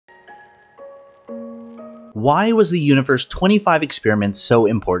Why was the universe 25 experiments so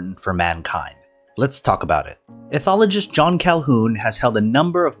important for mankind? Let's talk about it. Ethologist John Calhoun has held a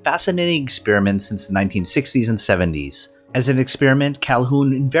number of fascinating experiments since the 1960s and 70s. As an experiment,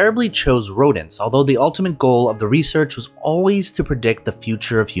 Calhoun invariably chose rodents, although the ultimate goal of the research was always to predict the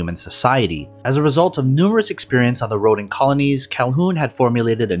future of human society. As a result of numerous experiments on the rodent colonies, Calhoun had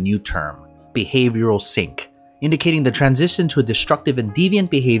formulated a new term, behavioral sink, indicating the transition to a destructive and deviant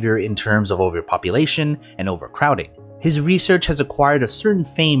behavior in terms of overpopulation and overcrowding. His research has acquired a certain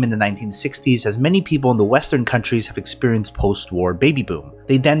fame in the 1960s as many people in the Western countries have experienced post-war baby boom.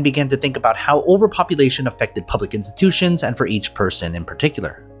 They then began to think about how overpopulation affected public institutions and for each person in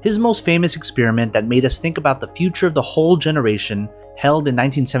particular. His most famous experiment that made us think about the future of the whole generation, held in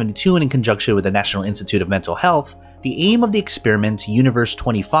 1972 and in conjunction with the National Institute of Mental Health, the aim of the experiment, Universe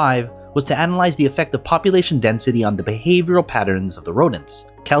 25, was to analyze the effect of population density on the behavioral patterns of the rodents.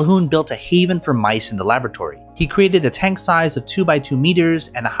 Calhoun built a haven for mice in the laboratory. He created a tank size of 2 by 2 meters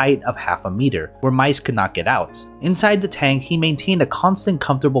and a height of half a meter, where mice could not get out. Inside the tank, he maintained a constant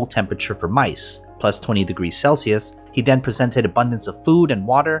comfortable temperature for mice, plus 20 degrees Celsius. He then presented abundance of food and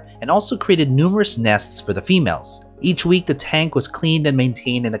water, and also created numerous nests for the females. Each week, the tank was cleaned and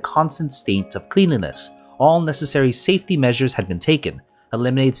maintained in a constant state of cleanliness. All necessary safety measures had been taken.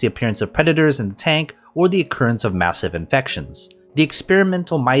 Eliminates the appearance of predators in the tank or the occurrence of massive infections. The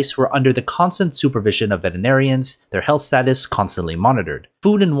experimental mice were under the constant supervision of veterinarians, their health status constantly monitored.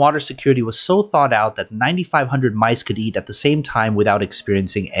 Food and water security was so thought out that 9,500 mice could eat at the same time without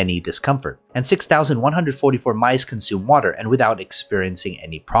experiencing any discomfort, and 6,144 mice consumed water and without experiencing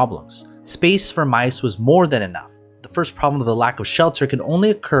any problems. Space for mice was more than enough. The first problem of the lack of shelter can only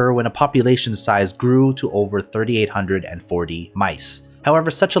occur when a population size grew to over 3,840 mice.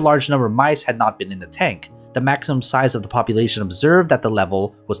 However, such a large number of mice had not been in the tank. The maximum size of the population observed at the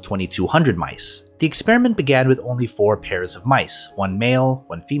level was 2,200 mice. The experiment began with only 4 pairs of mice, 1 male,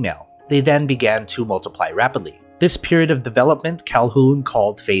 1 female. They then began to multiply rapidly. This period of development Calhoun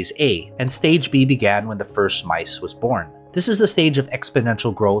called Phase A, and Stage B began when the first mice was born. This is the stage of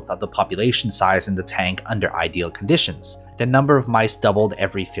exponential growth of the population size in the tank under ideal conditions. The number of mice doubled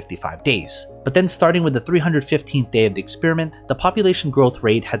every 55 days. But then starting with the 315th day of the experiment, the population growth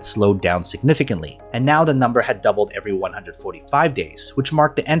rate had slowed down significantly, and now the number had doubled every 145 days, which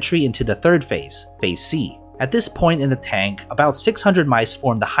marked the entry into the third phase, Phase C. At this point in the tank, about 600 mice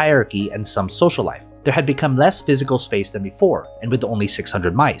formed a hierarchy and some social life. There had become less physical space than before, and with only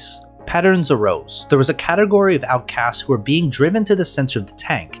 600 mice. Patterns arose. There was a category of outcasts who were being driven to the center of the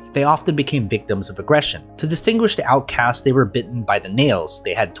tank. They often became victims of aggression. To distinguish the outcasts, they were bitten by the nails,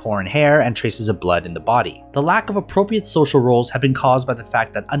 they had torn hair and traces of blood in the body. The lack of appropriate social roles had been caused by the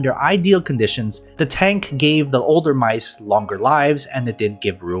fact that under ideal conditions, the tank gave the older mice longer lives and it didn't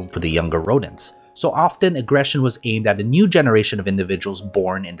give room for the younger rodents. So often, aggression was aimed at a new generation of individuals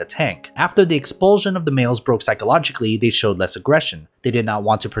born in the tank. After the expulsion of the males broke psychologically, they showed less aggression. They did not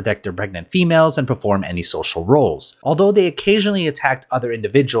want to protect their pregnant females and perform any social roles, although they occasionally attacked other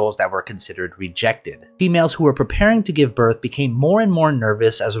individuals that were considered rejected. Females who were preparing to give birth became more and more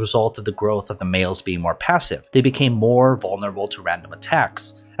nervous as a result of the growth of the males being more passive. They became more vulnerable to random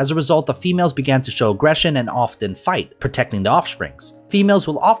attacks. As a result, the females began to show aggression and often fight, protecting the offsprings. Females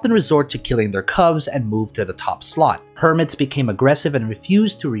will often resort to killing their cubs and move to the top slot. Hermits became aggressive and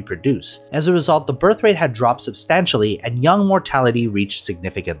refused to reproduce. As a result, the birth rate had dropped substantially and young mortality reached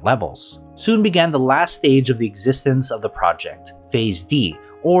significant levels. Soon began the last stage of the existence of the project, Phase D,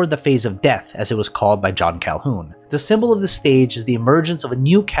 or the Phase of Death as it was called by John Calhoun. The symbol of this stage is the emergence of a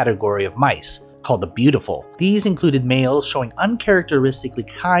new category of mice, called the beautiful. These included males showing uncharacteristically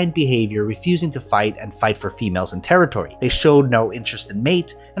kind behavior, refusing to fight and fight for females in territory. They showed no interest in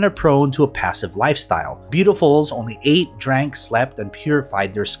mate and are prone to a passive lifestyle. Beautifuls only ate, drank, slept, and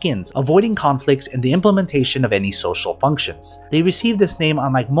purified their skins, avoiding conflicts and the implementation of any social functions. They received this name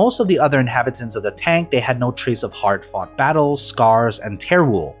unlike most of the other inhabitants of the tank. They had no trace of hard-fought battles, scars, and tear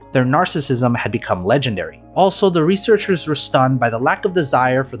wool. Their narcissism had become legendary. Also, the researchers were stunned by the lack of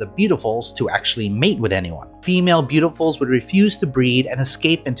desire for the beautifuls to actually mate with anyone. Female beautifuls would refuse to breed and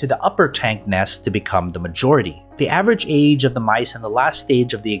escape into the upper tank nest to become the majority. The average age of the mice in the last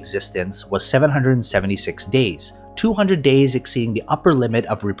stage of the existence was 776 days, 200 days exceeding the upper limit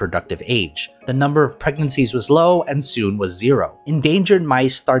of reproductive age. The number of pregnancies was low and soon was 0. Endangered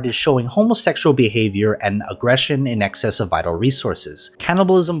mice started showing homosexual behavior and aggression in excess of vital resources.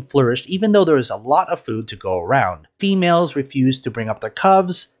 Cannibalism flourished even though there was a lot of food to go around. Females refused to bring up their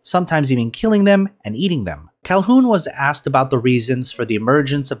cubs, sometimes even killing them and eating them. Calhoun was asked about the reasons for the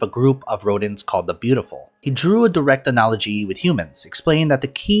emergence of a group of rodents called the beautiful. He drew a direct analogy with humans, explaining that the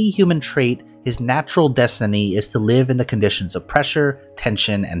key human trait his natural destiny is to live in the conditions of pressure,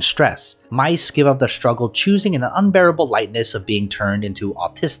 tension, and stress. Mice give up the struggle, choosing an unbearable lightness of being turned into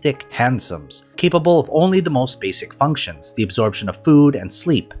autistic handsoms, capable of only the most basic functions, the absorption of food and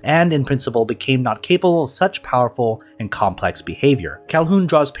sleep, and in principle became not capable of such powerful and complex behavior. Calhoun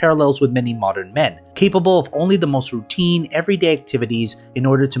draws parallels with many modern men, capable of only the most routine, everyday activities in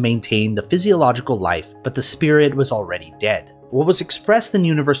order to maintain the physiological life, but the spirit was already dead. What was expressed in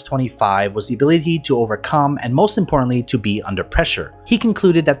Universe 25 was the ability to overcome and, most importantly, to be under pressure. He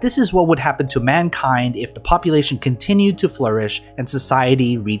concluded that this is what would happen to mankind if the population continued to flourish and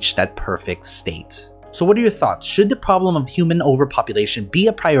society reached that perfect state. So what are your thoughts? Should the problem of human overpopulation be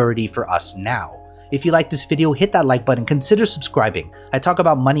a priority for us now? If you like this video, hit that like button, consider subscribing. I talk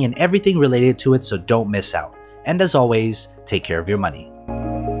about money and everything related to it, so don't miss out. And as always, take care of your money.